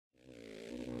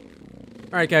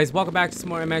Alright guys, welcome back to some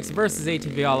more MX versus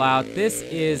ATV All Out. This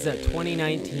is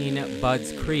 2019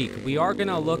 Budds Creek. We are going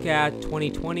to look at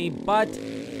 2020, but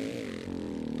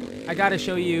I got to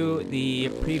show you the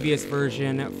previous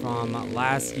version from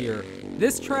last year.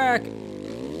 This track,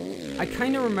 I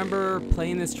kind of remember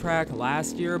playing this track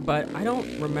last year, but I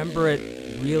don't remember it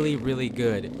really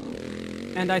good.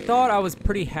 And I thought I was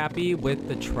pretty happy with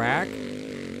the track,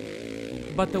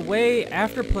 but the way,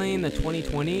 after playing the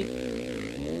 2020,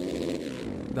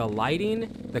 the lighting,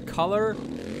 the color,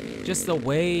 just the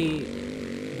way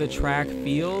the track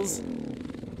feels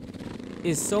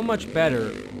is so much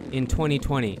better in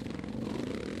 2020.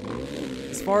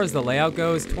 As far as the layout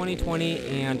goes, 2020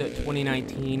 and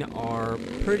 2019 are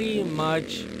pretty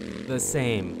much the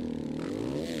same.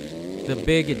 The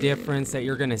big difference that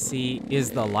you're gonna see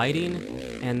is the lighting,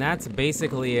 and that's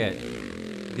basically it.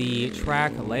 The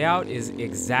track layout is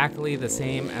exactly the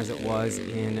same as it was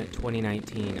in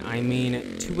 2019. I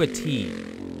mean, to a T.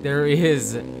 There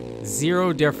is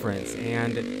zero difference,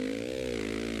 and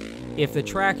if the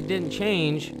track didn't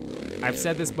change, I've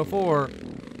said this before,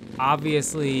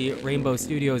 obviously Rainbow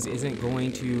Studios isn't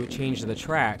going to change the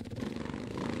track.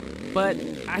 But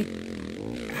I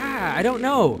don't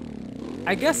know.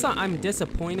 I guess I'm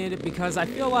disappointed because I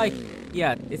feel like,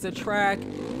 yeah, it's a track,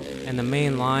 and the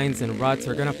main lines and ruts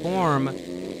are gonna form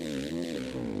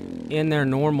in their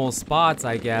normal spots,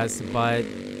 I guess, but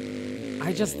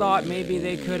I just thought maybe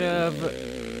they could have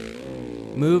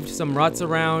moved some ruts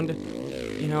around.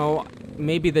 You know,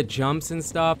 maybe the jumps and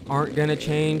stuff aren't gonna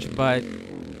change, but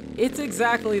it's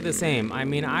exactly the same. I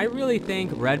mean, I really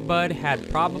think Redbud had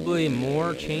probably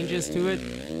more changes to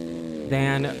it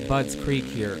than Budds Creek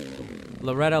here.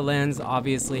 Loretta Lynn's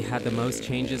obviously had the most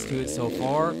changes to it so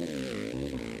far,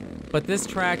 but this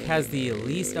track has the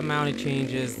least amount of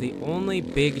changes. The only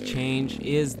big change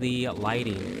is the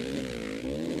lighting.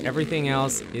 Everything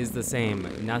else is the same.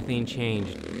 Nothing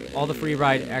changed. All the free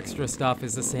ride extra stuff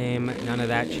is the same. None of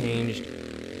that changed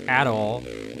at all.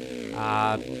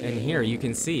 And here you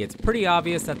can see it's pretty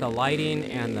obvious that the lighting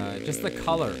and just the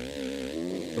color,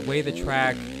 the way the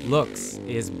track looks,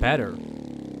 is better.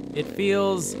 It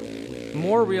feels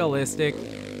more realistic,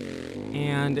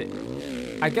 and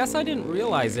I guess I didn't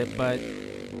realize it, but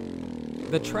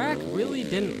the track really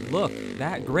didn't look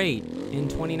that great in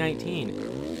 2019.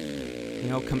 You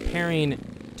know, comparing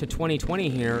to 2020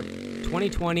 here,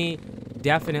 2020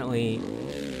 definitely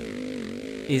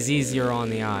is easier on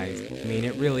the eyes. I mean,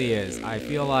 it really is. I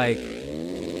feel like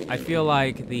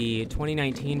the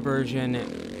 2019 version,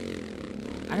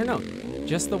 I don't know,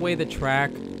 just the way the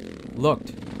track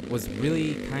looked was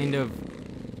really kind of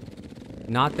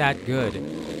not that good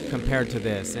compared to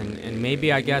this, and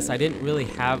maybe I guess I didn't really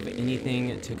have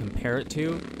anything to compare it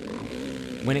to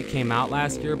when it came out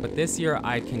last year, but this year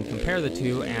I can compare the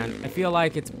two, and I feel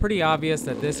like it's pretty obvious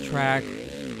that this track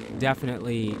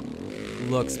definitely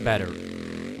looks better.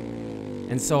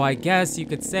 And so I guess you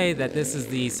could say that this is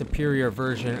the superior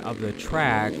version of the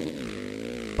track,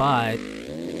 but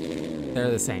they're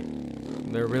the same.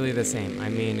 They're really the same. I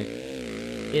mean,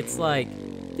 it's like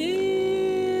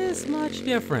this much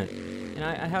different. And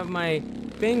I have my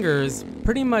fingers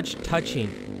pretty much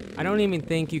touching. I don't even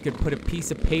think you could put a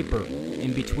piece of paper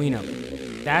in between them.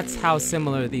 That's how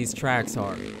similar these tracks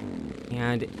are.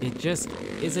 And it just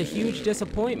is a huge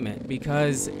disappointment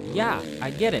because, yeah, I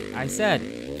get it. I said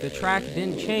the track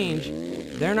didn't change.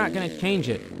 They're not going to change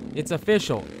it. It's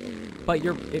official. But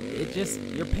you're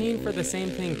paying for the same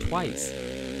thing twice.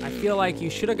 I feel like you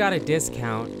should have got a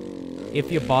discount if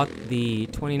you bought the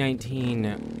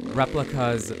 2019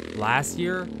 replicas last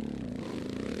year,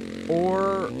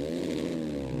 or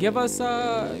give us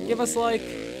like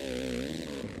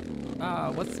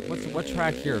what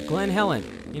track here? Glen Helen.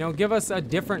 You know, give us a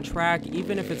different track,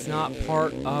 even if it's not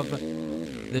part of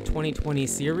the 2020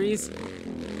 series.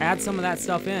 Add some of that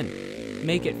stuff in.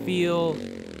 Make it feel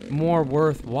more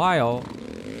worthwhile,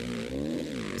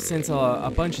 since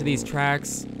a bunch of these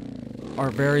tracks are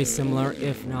very similar,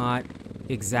 if not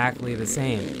exactly the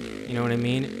same. You know what I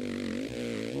mean?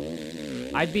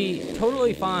 I'd be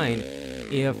totally fine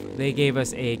if they gave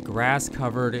us a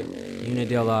grass-covered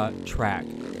Unadilla track,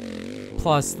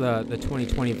 plus the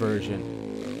 2020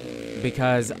 version,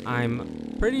 because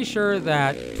I'm pretty sure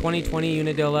that 2020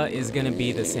 Unadilla is going to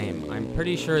be the same. I'm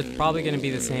pretty sure it's probably going to be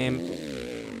the same,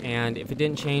 and if it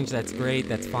didn't change, that's great,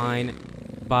 that's fine,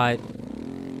 but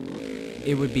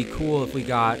it would be cool if we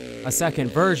got a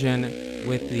second version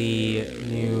with the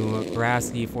new grass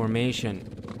deformation.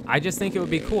 I just think it would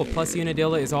be cool. Plus,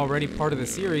 Unadilla is already part of the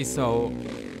series, so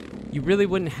you really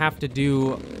wouldn't have to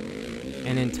do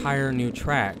an entire new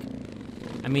track.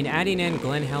 I mean, adding in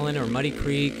Glen Helen or Muddy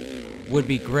Creek would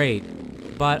be great.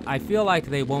 But I feel like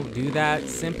they won't do that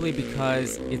simply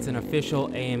because it's an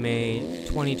official AMA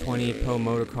 2020 Pro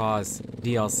Motocross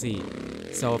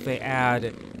DLC. So if they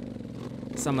add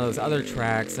some of those other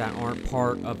tracks that aren't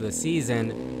part of the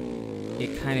season,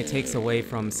 it kind of takes away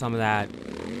from some of that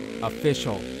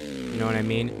official, you know what I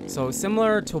mean? So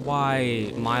similar to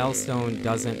why Milestone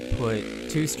doesn't put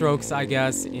two strokes, I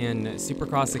guess, in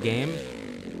Supercross the game,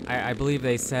 I believe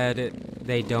they said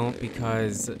they don't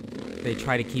because they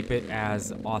try to keep it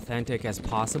as authentic as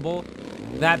possible.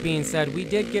 That being said, we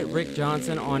did get Rick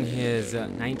Johnson on his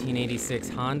 1986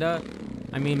 Honda.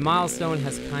 I mean, Milestone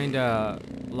has kind of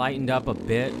lightened up a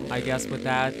bit, I guess, with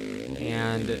that.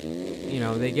 And, you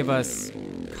know, they give us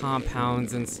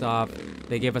compounds and stuff.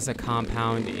 They gave us a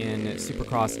compound in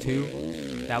Supercross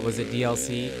 2. That was a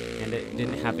DLC, and it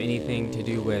didn't have anything to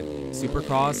do with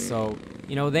Supercross. So,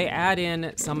 you know, they add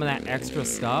in some of that extra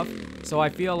stuff. So I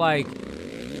feel like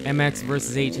MX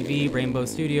versus ATV, Rainbow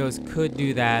Studios could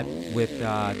do that with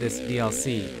this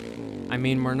DLC. I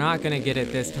mean, we're not going to get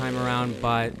it this time around,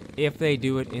 but if they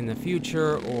do it in the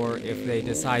future, or if they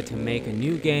decide to make a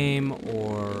new game,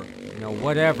 or, you know,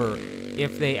 whatever,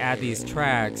 if they add these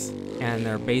tracks and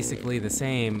they're basically the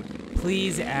same,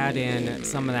 please add in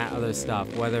some of that other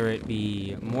stuff, whether it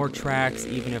be more tracks,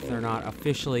 even if they're not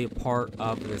officially part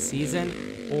of the season,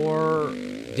 or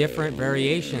different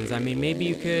variations. I mean, maybe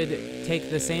you could take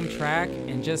the same track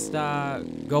and just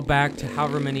go back to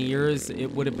however many years it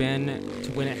would have been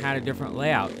to when it had a different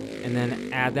layout, and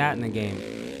then add that in the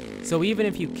game. So even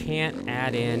if you can't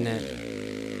add in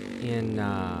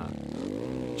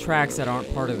tracks that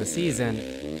aren't part of the season,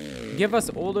 give us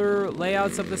older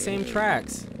layouts of the same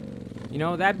tracks. You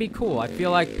know, that'd be cool. I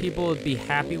feel like people would be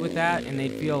happy with that, and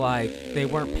they'd feel like they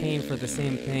weren't paying for the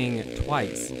same thing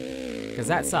twice. Because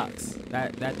that sucks.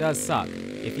 That does suck.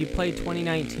 If you played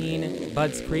 2019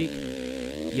 Budds Creek,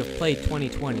 you've played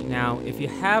 2020. Now, if you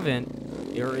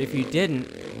haven't, or if you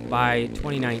didn't buy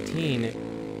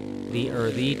 2019, the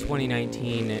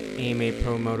 2019 AMA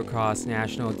Pro Motocross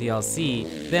National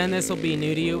DLC, then this will be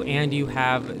new to you, and you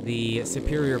have the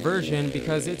superior version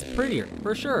because it's prettier,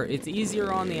 for sure. It's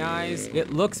easier on the eyes.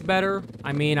 It looks better.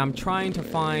 I mean, I'm trying to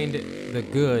find the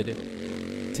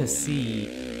good to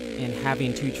see in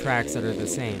having two tracks that are the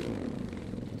same.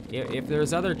 If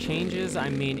there's other changes, I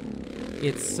mean,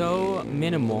 it's so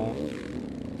minimal,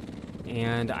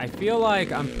 and I feel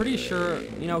like, I'm pretty sure,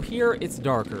 you know, here it's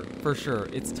darker, for sure.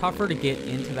 It's tougher to get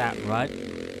into that rut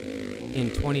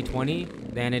in 2020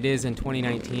 than it is in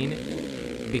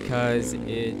 2019 because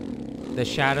the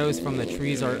shadows from the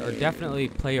trees are definitely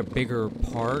play a bigger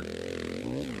part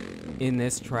in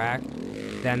this track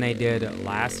than they did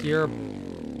last year,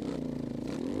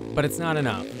 but it's not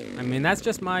enough. I mean, that's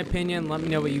just my opinion. Let me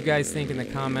know what you guys think in the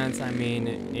comments. I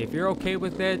mean, if you're okay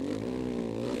with it,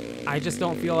 I just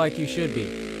don't feel like you should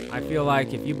be. I feel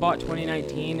like if you bought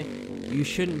 2019, you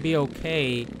shouldn't be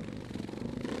okay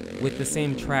with the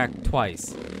same track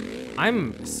twice.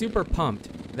 I'm super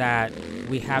pumped that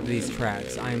we have these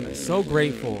tracks. I'm so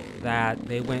grateful that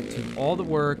they went to all the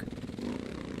work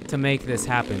to make this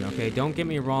happen, okay? Don't get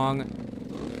me wrong.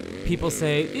 People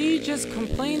say, he just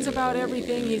complains about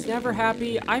everything, he's never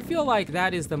happy. I feel like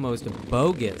that is the most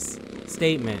bogus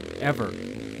statement ever.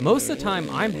 Most of the time,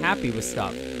 I'm happy with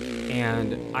stuff,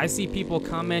 and I see people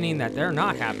commenting that they're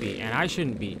not happy, and I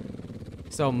shouldn't be.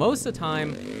 So most of the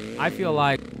time, I feel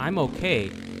like I'm okay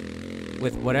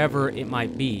with whatever it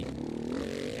might be.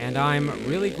 And I'm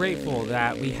really grateful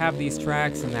that we have these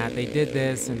tracks and that they did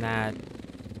this and that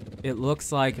it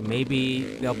looks like maybe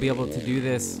they'll be able to do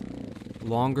this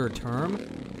longer term,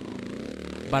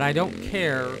 but I don't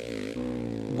care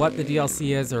what the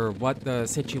DLC is or what the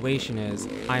situation is.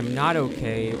 I'm not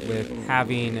okay with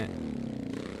having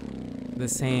the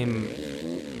same,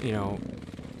 you know,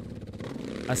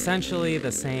 essentially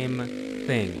the same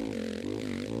thing.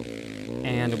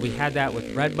 And we had that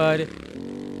with Redbud,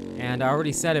 and I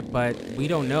already said it, but we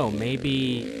don't know.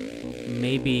 Maybe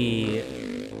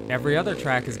every other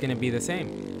track is going to be the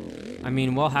same. I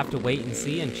mean, we'll have to wait and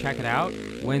see and check it out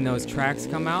when those tracks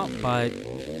come out, but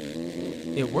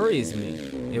it worries me.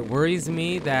 It worries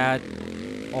me that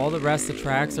all the rest of the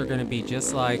tracks are going to be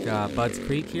just like Budds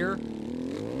Creek here,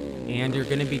 and you're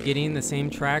going to be getting the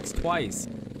same tracks twice,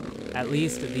 at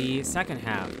least the second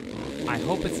half. I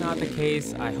hope it's not the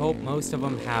case. I hope most of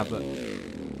them have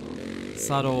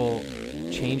subtle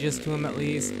changes to them, at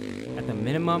least, at the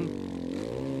minimum.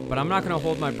 But I'm not going to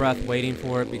hold my breath waiting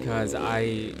for it because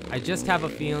I just have a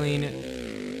feeling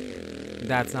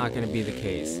that's not going to be the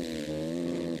case.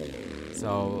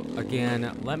 So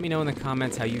again, let me know in the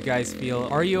comments how you guys feel.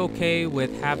 Are you okay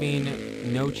with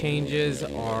having no changes,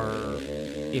 or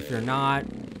if you're not,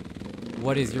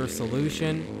 what is your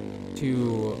solution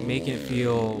to make it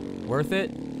feel worth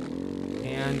it?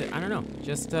 And I don't know,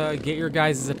 just get your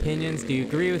guys' opinions. Do you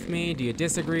agree with me? Do you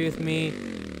disagree with me?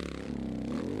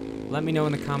 Let me know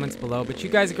in the comments below. But you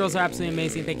guys and girls are absolutely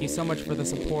amazing. Thank you so much for the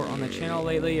support on the channel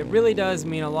lately. It really does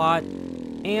mean a lot.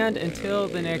 And until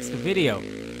the next video,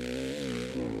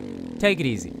 take it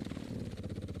easy.